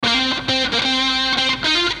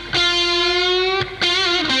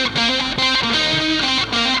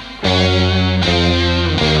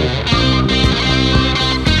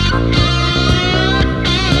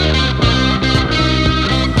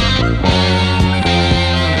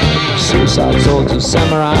Suicide swords of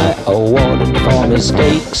samurai awarded for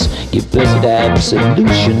mistakes. Give blessed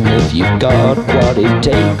absolution if you've got what it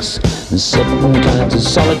takes. Certain kinds of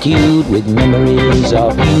solitude with memories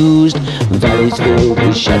are fused. Valleys filled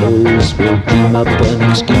with shadows will dream up an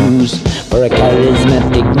excuse for a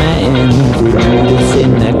charismatic man, for a Judas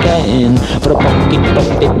in a can, for a pocket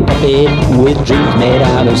puppet with dreams made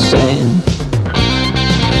out of sand.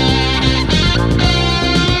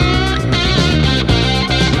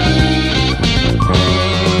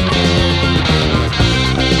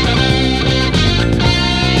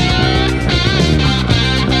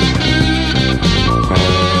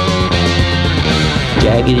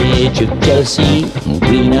 Jagged edge of jealousy,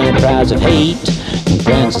 green eyebrows of hate,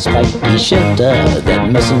 grants a spiky shelter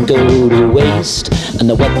that mustn't go to waste. And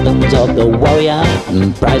the weapons of the warrior,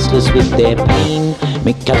 priceless with their pain,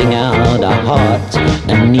 make cutting out a heart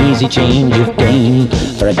an easy change of game.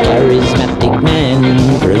 For a charismatic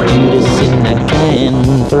man, for a Judas in a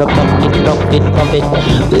can, for a pocket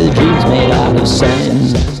prophet with dreams made out of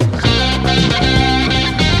sand.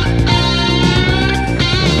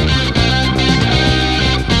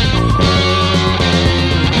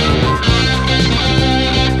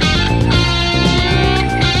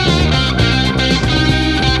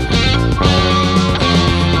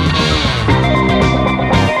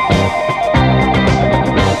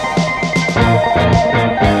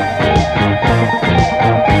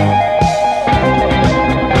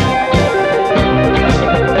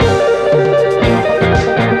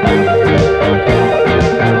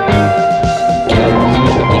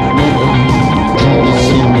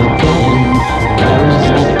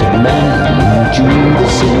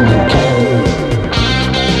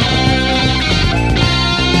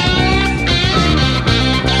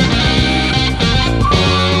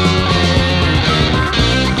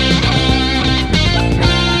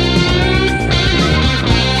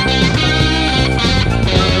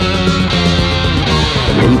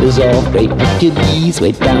 Labors of great victories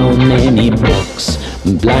weigh down many books.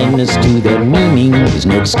 Blindness to their meaning is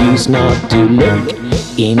no excuse not to look.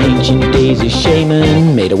 In ancient days a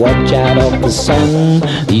shaman made a watch out of the sun.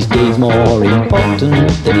 These days more important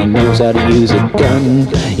that he knows how to use a gun.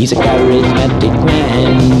 He's a charismatic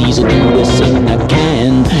man, he's a Judas in a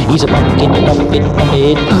can. He's a pocket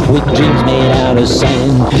puppet with dreams made out of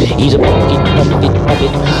sand. He's a pocket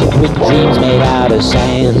puppet with dreams made out of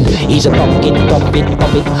sand. He's a pocket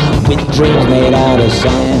puppet with dreams made out of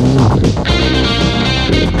sand.